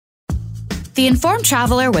The Informed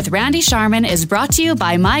Traveller with Randy Sharman is brought to you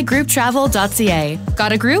by mygrouptravel.ca.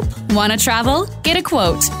 Got a group? Want to travel? Get a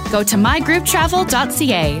quote. Go to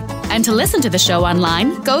mygrouptravel.ca. And to listen to the show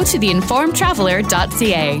online, go to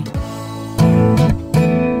theinformedtraveller.ca.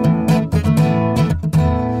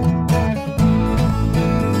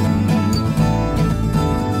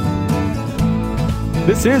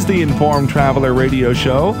 This is the Informed Traveler Radio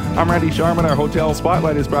Show. I'm Randy Sharman. Our hotel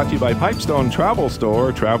spotlight is brought to you by Pipestone Travel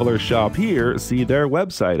Store. Travelers shop here. See their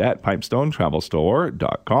website at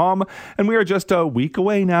pipestonetravelstore.com. And we are just a week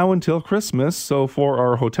away now until Christmas. So for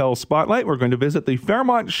our hotel spotlight, we're going to visit the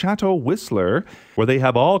Fairmont Chateau Whistler, where they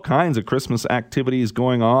have all kinds of Christmas activities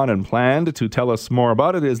going on and planned. To tell us more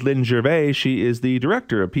about it is Lynn Gervais. She is the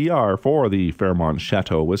director of PR for the Fairmont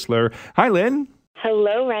Chateau Whistler. Hi, Lynn.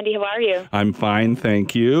 Hello, Randy. How are you? I'm fine,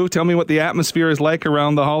 thank you. Tell me what the atmosphere is like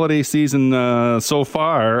around the holiday season so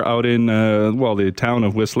far out in, the town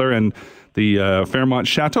of Whistler and the Fairmont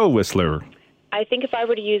Chateau Whistler. I think if I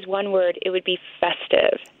were to use one word, it would be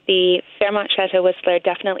festive. The Fairmont Chateau Whistler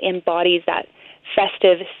definitely embodies that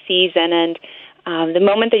festive season. And the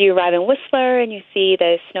moment that you arrive in Whistler and you see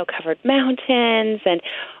the snow-covered mountains and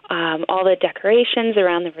all the decorations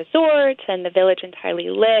around the resort and the village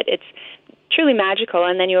entirely lit, it's truly magical.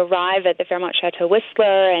 And then you arrive at the Fairmont Chateau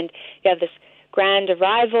Whistler and you have this grand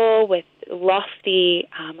arrival with lofty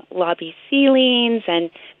lobby ceilings and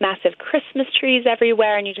massive Christmas trees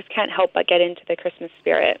everywhere, and you just can't help but get into the Christmas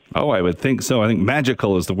spirit. Oh, I would think so. I think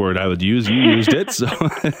magical is the word I would use. You used it. So,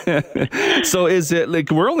 so is it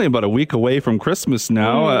like we're only about a week away from Christmas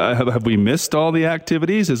now? Have we missed all the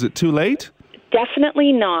activities? Is it too late?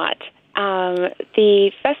 Definitely not.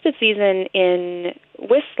 The festive season in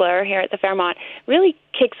Whistler here at the Fairmont really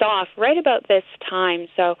kicks off right about this time.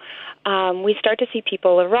 So we start to see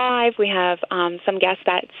people arrive. We have some guests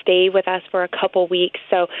that stay with us for a couple weeks.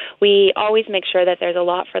 So we always make sure that there's a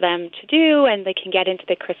lot for them to do and they can get into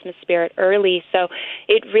the Christmas spirit early. So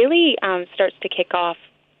it really starts to kick off,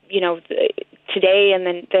 today and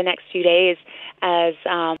then the next few days as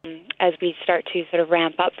we start to sort of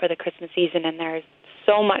ramp up for the Christmas season, and there's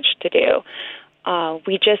so much to do.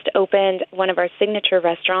 We just opened one of our signature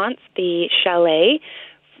restaurants, the Chalet,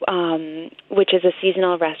 which is a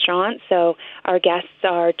seasonal restaurant. So our guests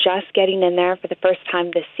are just getting in there for the first time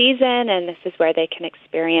this season, and this is where they can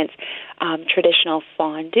experience traditional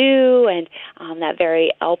fondue and that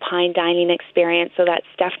very alpine dining experience. So that's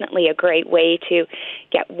definitely a great way to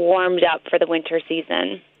get warmed up for the winter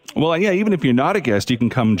season. Well, yeah, even if you're not a guest, you can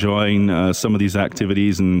come join some of these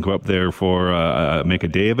activities and go up there for make a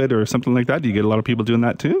day of it or something like that. Do you get a lot of people doing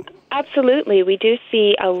that too? Absolutely. We do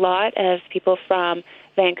see a lot of people from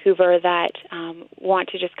Vancouver that want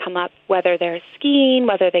to just come up, whether they're skiing,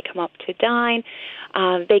 whether they come up to dine.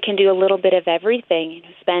 They can do a little bit of everything,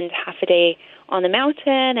 spend half a day on the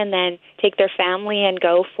mountain and then take their family and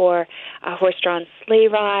go for a horse-drawn sleigh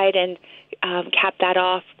ride and cap that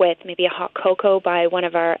off with maybe a hot cocoa by one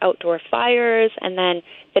of our outdoor fires, and then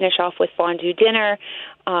finish off with fondue dinner.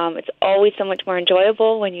 It's always so much more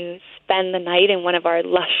enjoyable when you spend the night in one of our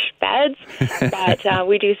lush beds, but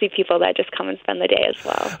we do see people that just come and spend the day as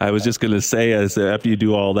well. I was just going to say, as after you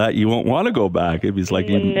do all that, you won't want to go back. It'd be like,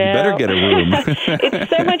 you better get a room. It's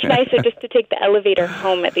so much nicer just to take the elevator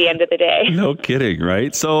home at the end of the day. No kidding,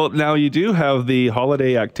 right? So now you do have the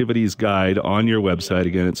holiday activities guide on your website.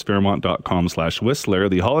 Again, it's fairmont.com/Whistler,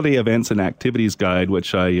 the holiday events and activities guide,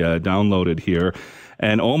 which I downloaded here.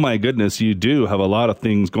 And oh my goodness, you do have a lot of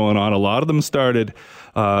things going on. A lot of them started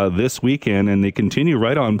this weekend, and they continue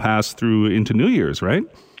right on past through into New Year's, right?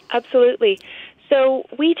 Absolutely. So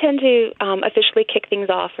we tend to officially kick things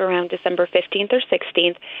off around December 15th or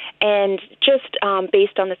 16th, and just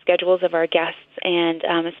based on the schedules of our guests and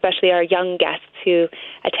especially our young guests who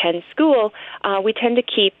attend school, we tend to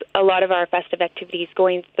keep a lot of our festive activities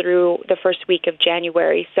going through the first week of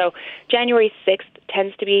January. So January 6th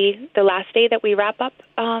tends to be the last day that we wrap up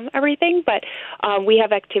everything, but we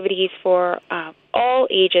have activities for all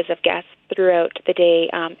ages of guests throughout the day,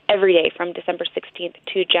 every day from December 16th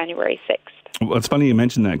to January 6th. Well, it's funny you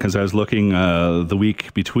mentioned that because I was looking the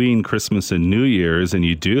week between Christmas and New Year's, and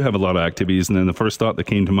you do have a lot of activities. And then the first thought that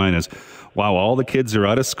came to mind is, wow, all the kids are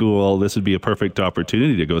out of school. This would be a perfect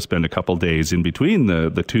opportunity to go spend a couple days in between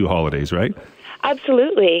the two holidays, right?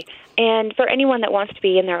 Absolutely. And for anyone that wants to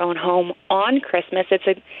be in their own home on Christmas,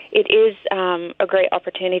 it is a great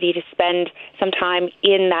opportunity to spend some time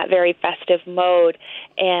in that very festive mode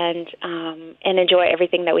and enjoy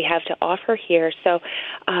everything that we have to offer here. So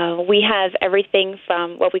we have everything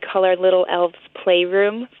from what we call our Little Elves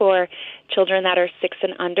Playroom for children that are 6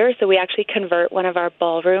 and under. So we actually convert one of our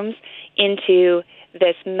ballrooms into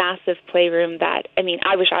this massive playroom that, I mean,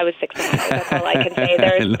 I wish I was 6 and a half. That's all I can say.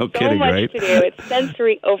 There's no so kidding, much right? to do. It's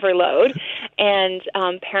sensory overload. And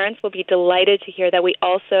parents will be delighted to hear that we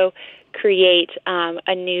also create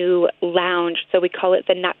a new lounge. So we call it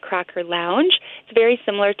the Nutcracker Lounge. It's very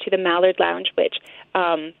similar to the Mallard Lounge, which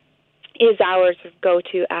is our sort of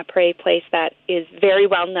go-to après place that is very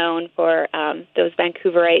well known for those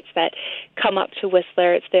Vancouverites that come up to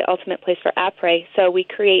Whistler. It's the ultimate place for après. So we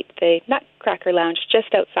create the Nutcracker Lounge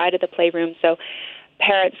just outside of the playroom, so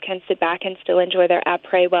parents can sit back and still enjoy their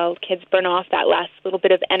après while kids burn off that last little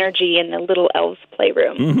bit of energy in the Little Elves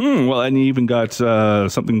playroom. Mm-hmm. Well, and you even got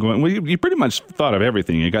something going. Well, you pretty much thought of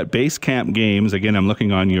everything. You got base camp games. Again, I'm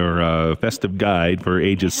looking on your festive guide for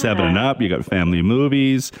ages 7 and up. You got family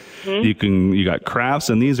movies. Mm-hmm. You got crafts,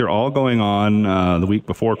 and these are all going on the week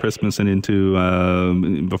before Christmas and into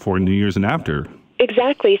before New Year's and after.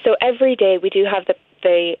 Exactly. So every day we do have the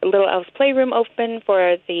Little Elves Playroom open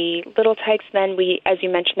for the little tykes. Then we, as you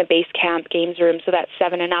mentioned, the base camp games room, so that's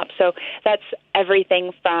 7 and up. So that's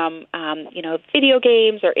everything from, video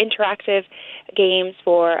games or interactive games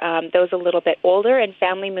for those a little bit older, and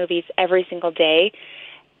family movies every single day.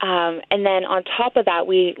 And then on top of that,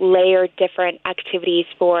 we layer different activities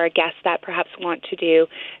for guests that perhaps want to do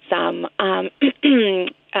some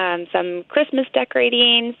Christmas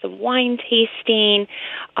decorating, some wine tasting.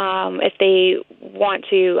 If they want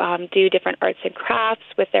to do different arts and crafts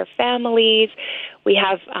with their families, we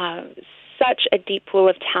have such a deep pool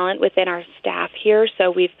of talent within our staff here. So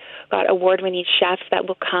we've got award-winning chefs that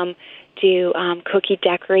will come do cookie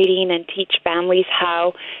decorating and teach families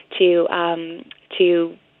how to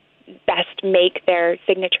best make their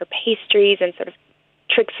signature pastries and sort of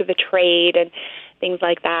tricks of the trade and things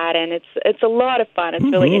like that. And it's a lot of fun. It's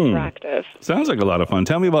really interactive. Sounds like a lot of fun.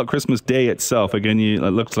 Tell me about Christmas Day itself. Again, it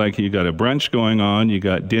looks like you got a brunch going on. You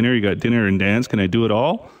got dinner and dance. Can I do it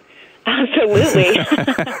all? Absolutely.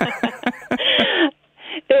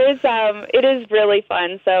 It is really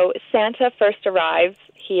fun. So Santa first arrives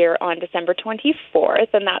here on December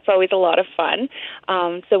 24th, and that's always a lot of fun.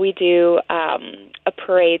 So we do a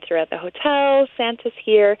parade throughout the hotel. Santa's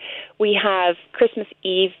here. We have Christmas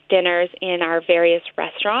Eve dinners in our various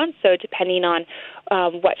restaurants. So depending on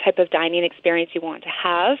what type of dining experience you want to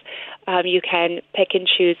have, you can pick and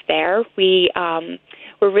choose there. We're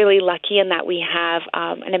really lucky in that we have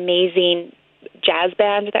an amazing jazz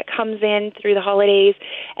band that comes in through the holidays,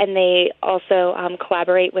 and they also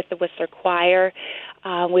collaborate with the Whistler Choir.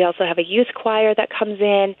 We also have a youth choir that comes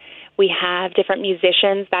in. We have different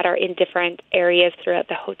musicians that are in different areas throughout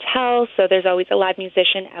the hotel, so there's always a live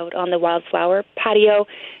musician out on the Wildflower patio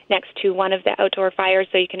next to one of the outdoor fires,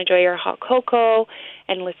 so you can enjoy your hot cocoa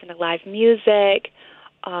and listen to live music.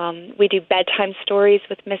 We do bedtime stories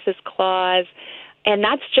with Mrs. Claus. And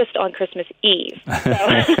that's just on Christmas Eve. So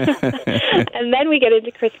and then we get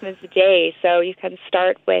into Christmas Day. So you can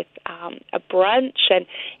start with a brunch and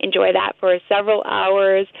enjoy that for several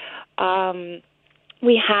hours.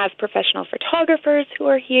 We have professional photographers who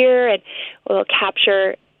are here and will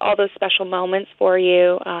capture all those special moments for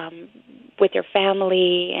you with your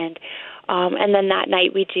family. And then that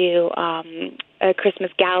night we do a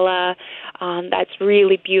Christmas gala that's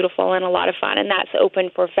really beautiful and a lot of fun, and that's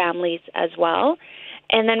open for families as well.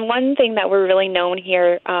 And then one thing that we're really known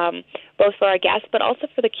here, both for our guests but also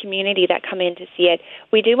for the community that come in to see it,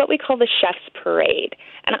 we do what we call the Chef's Parade.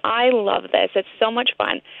 And I love this. It's so much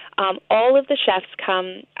fun. All of the chefs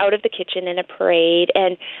come out of the kitchen in a parade,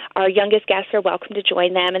 and our youngest guests are welcome to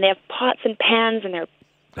join them. And they have pots and pans, and they're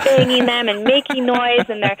banging them and making noise,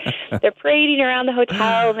 and they're parading around the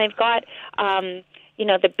hotel, and they've got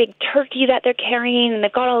the big turkey that they're carrying, and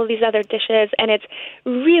they've got all of these other dishes, and it's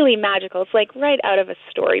really magical. It's like right out of a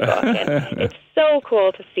storybook, and it's so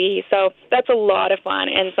cool to see. So that's a lot of fun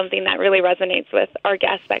and something that really resonates with our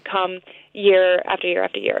guests that come year after year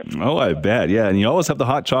after year. Oh, I bet, yeah. And you always have the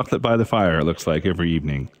hot chocolate by the fire, it looks like, every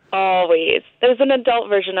evening. Always. There's an adult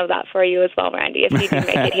version of that for you as well, Randy, if you can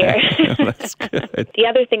make it here. That's good. The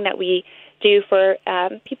other thing that we do for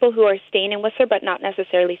people who are staying in Whistler but not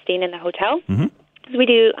necessarily staying in the hotel, we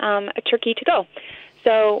do a turkey to go.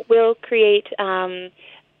 So we'll create a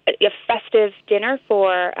festive dinner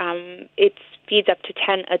for, it feeds up to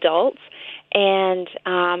 10 adults, and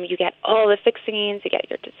you get all the fixings, you get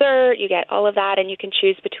your dessert, you get all of that, and you can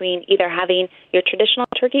choose between either having your traditional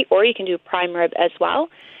turkey or you can do prime rib as well.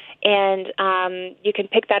 And you can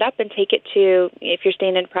pick that up and take it to, if you're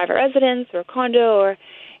staying in a private residence or a condo or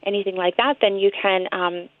anything like that, then you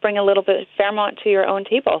can bring a little bit of Fairmont to your own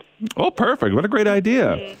table. Oh, perfect. What a great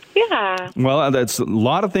idea. Yeah. Well, that's a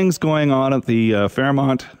lot of things going on at the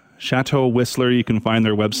Fairmont Chateau Whistler. You can find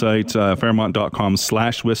their website,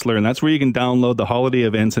 fairmont.com/Whistler, and that's where you can download the holiday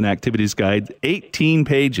events and activities guide, 18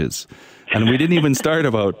 pages. And we didn't even start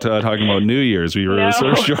about talking about New Year's. We were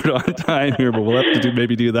so short on time here, but we'll have to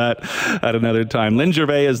maybe do that at another time. Lynn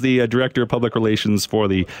Gervais is the Director of Public Relations for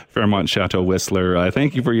the Fairmont Chateau Whistler.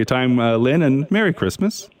 Thank you for your time, Lynn, and Merry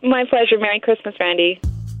Christmas. My pleasure. Merry Christmas, Randy.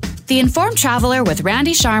 The Informed Traveler with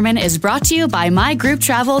Randy Sharman is brought to you by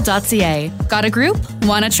mygrouptravel.ca. Got a group?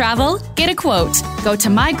 Want to travel? Get a quote. Go to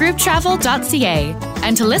mygrouptravel.ca.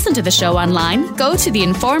 And to listen to the show online, go to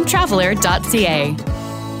theinformedtraveler.ca.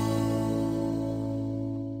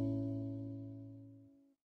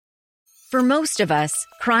 For most of us,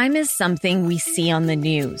 crime is something we see on the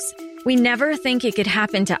news. We never think it could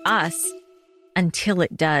happen to us until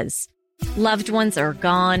it does. Loved ones are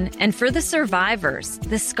gone, and for the survivors,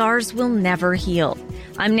 the scars will never heal.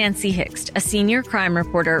 I'm Nancy Hixt, a senior crime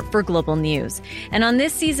reporter for Global News. And on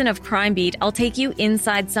this season of Crime Beat, I'll take you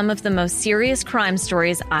inside some of the most serious crime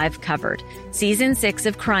stories I've covered. Season 6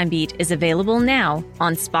 of Crime Beat is available now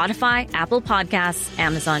on Spotify, Apple Podcasts,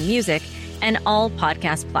 Amazon Music, and all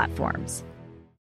podcast platforms.